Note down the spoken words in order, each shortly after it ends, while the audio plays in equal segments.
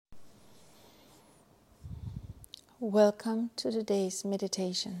Welcome to today's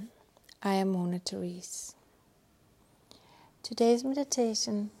meditation. I am Mona Therese. Today's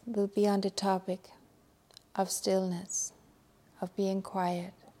meditation will be on the topic of stillness, of being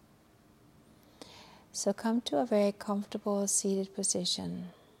quiet. So come to a very comfortable seated position.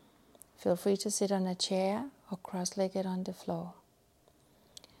 Feel free to sit on a chair or cross-legged on the floor.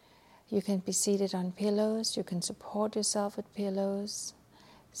 You can be seated on pillows, you can support yourself with pillows,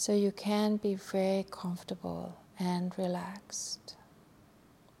 so you can be very comfortable and relaxed.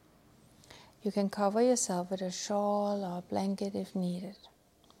 You can cover yourself with a shawl or a blanket if needed.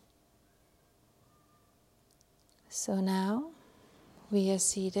 So now we are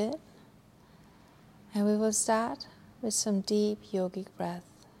seated and we will start with some deep yogic breath.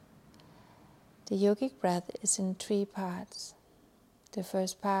 The yogic breath is in 3 parts. The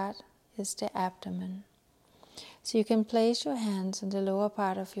first part is the abdomen. So you can place your hands on the lower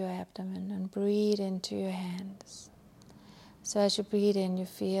part of your abdomen and breathe into your hands. So as you breathe in, you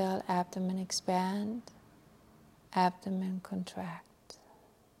feel abdomen expand, abdomen contract.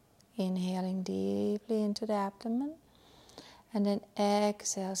 Inhaling deeply into the abdomen and then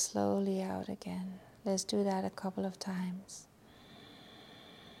exhale slowly out again. Let's do that a couple of times.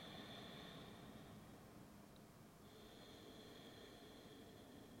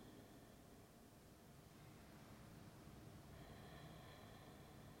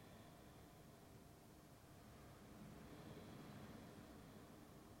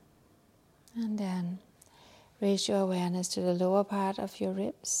 And then raise your awareness to the lower part of your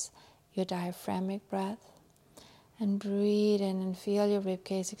ribs, your diaphragmic breath, and breathe in and feel your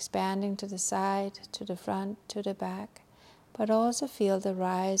ribcage expanding to the side, to the front, to the back, but also feel the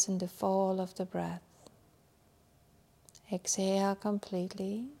rise and the fall of the breath. Exhale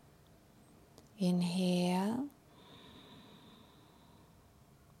completely. Inhale.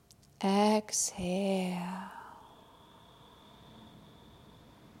 Exhale.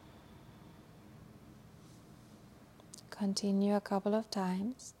 Continue a couple of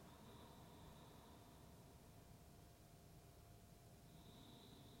times.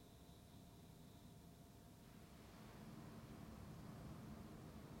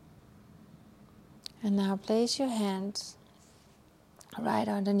 And now place your hands right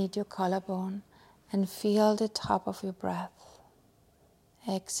underneath your collarbone and feel the top of your breath.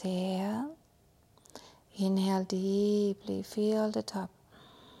 Exhale. Inhale deeply, feel the top.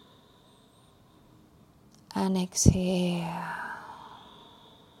 And exhale.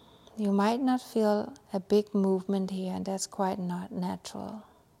 You might not feel a big movement here, and that's quite not natural.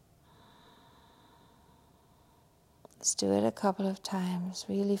 Let's do it a couple of times,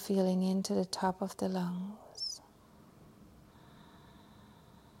 really feeling into the top of the lungs.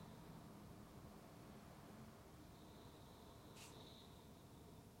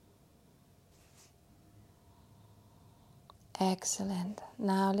 Excellent.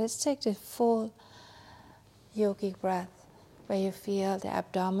 Now let's take the full yogic breath, where you feel the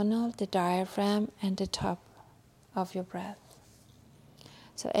abdominal, the diaphragm, and the top of your breath.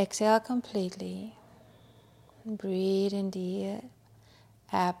 So exhale completely. Breathe in the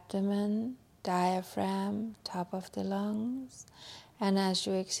abdomen, diaphragm, top of the lungs. And as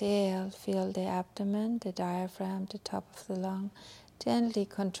you exhale, feel the abdomen, the diaphragm, the top of the lung gently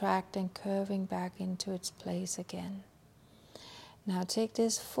contract and curving back into its place again. Now take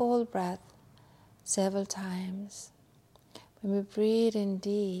this full breath several times. When we breathe in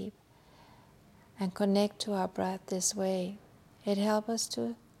deep and connect to our breath this way, it helps us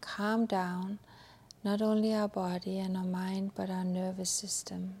to calm down not only our body and our mind, but our nervous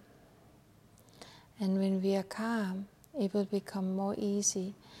system. And when we are calm, it will become more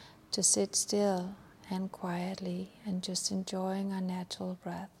easy to sit still and quietly and just enjoying our natural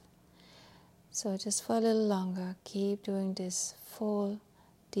breath. So just for a little longer, keep doing this full,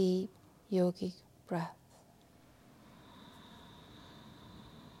 deep, yogic breath.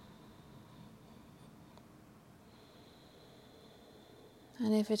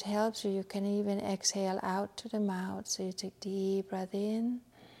 And if it helps you, you can even exhale out to the mouth. So you take deep breath in.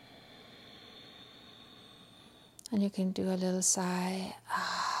 And you can do a little sigh.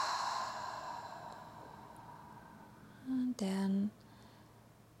 And then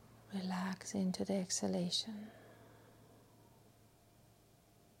relax into the exhalation.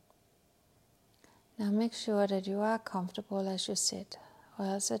 Now make sure that you are comfortable as you sit, or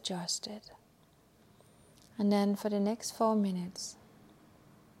else adjust it. And then for the next 4 minutes,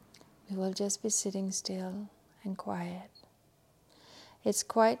 we will just be sitting still and quiet. It's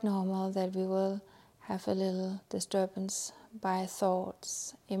quite normal that we will have a little disturbance by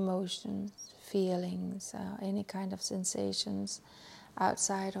thoughts, emotions, feelings, any kind of sensations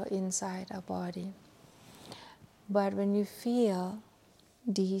outside or inside our body. But when you feel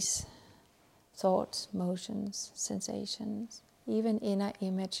these thoughts, motions, sensations, even inner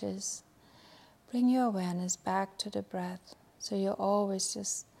images, bring your awareness back to the breath. So you always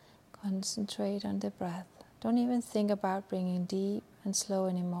just concentrate on the breath. Don't even think about bringing deep and slow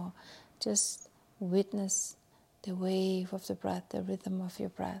anymore. Just witness the wave of the breath, the rhythm of your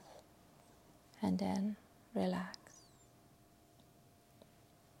breath, and then relax.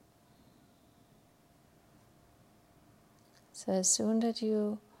 So as soon that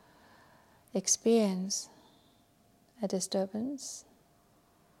you experience a disturbance,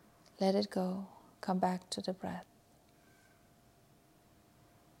 let it go. Come back to the breath.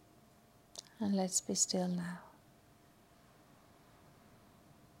 And let's be still now.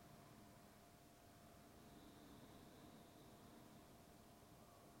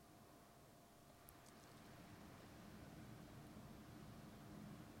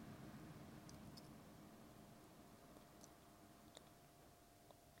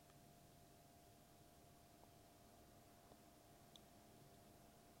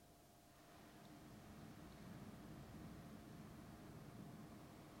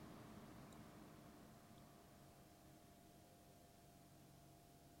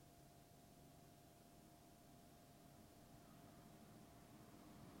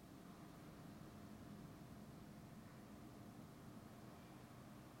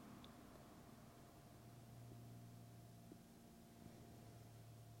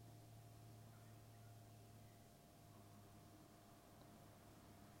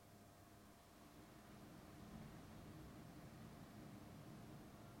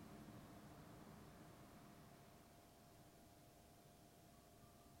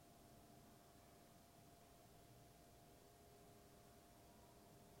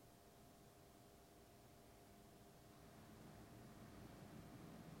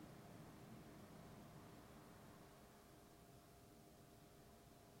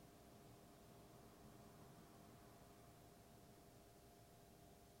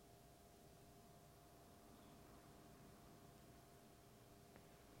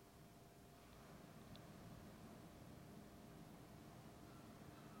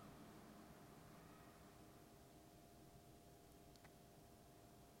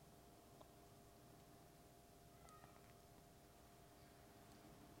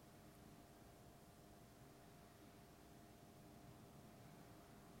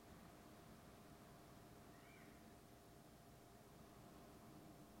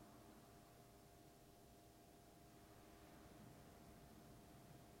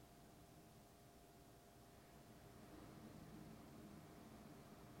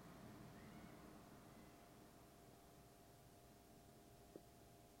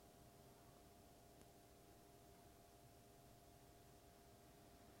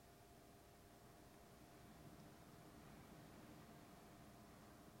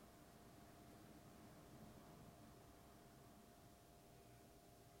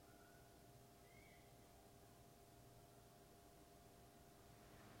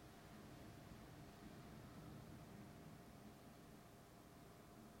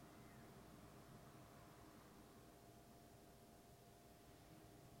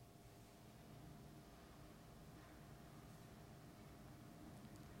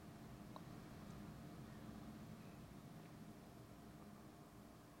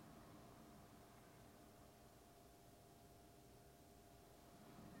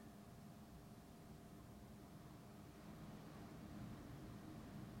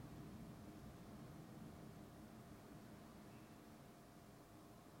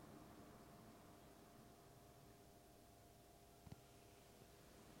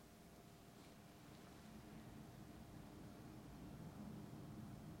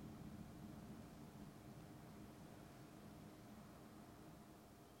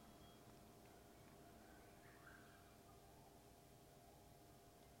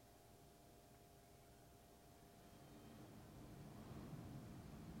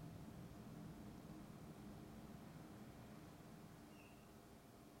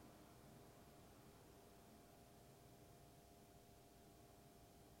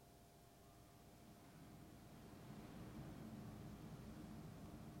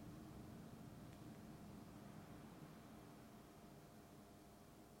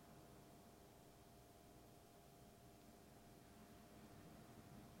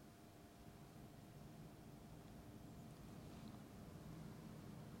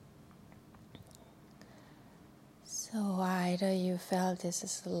 So either you felt this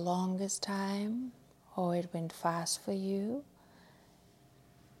is the longest time or it went fast for you.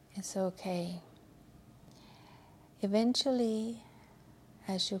 It's okay. Eventually,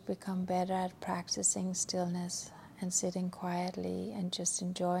 as you become better at practicing stillness and sitting quietly and just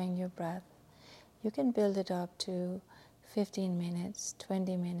enjoying your breath. You can build it up to 15 minutes,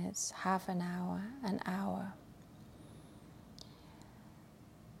 20 minutes, half an hour, an hour.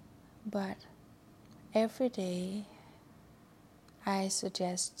 But every day, I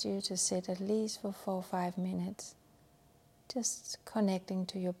suggest you to sit at least for 4 or 5 minutes, just connecting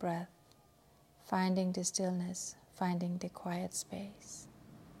to your breath, finding the stillness, finding the quiet space.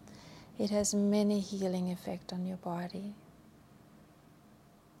 It has many healing effects on your body,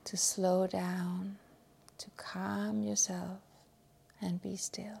 to slow down, to calm yourself and be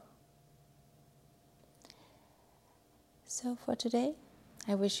still. So for today,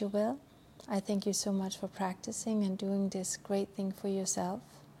 I wish you well. I thank you so much for practicing and doing this great thing for yourself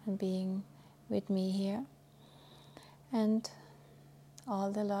and being with me here. And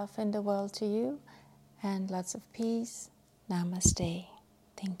all the love in the world to you and lots of peace. Namaste.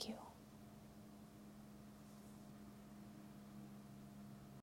 Thank you.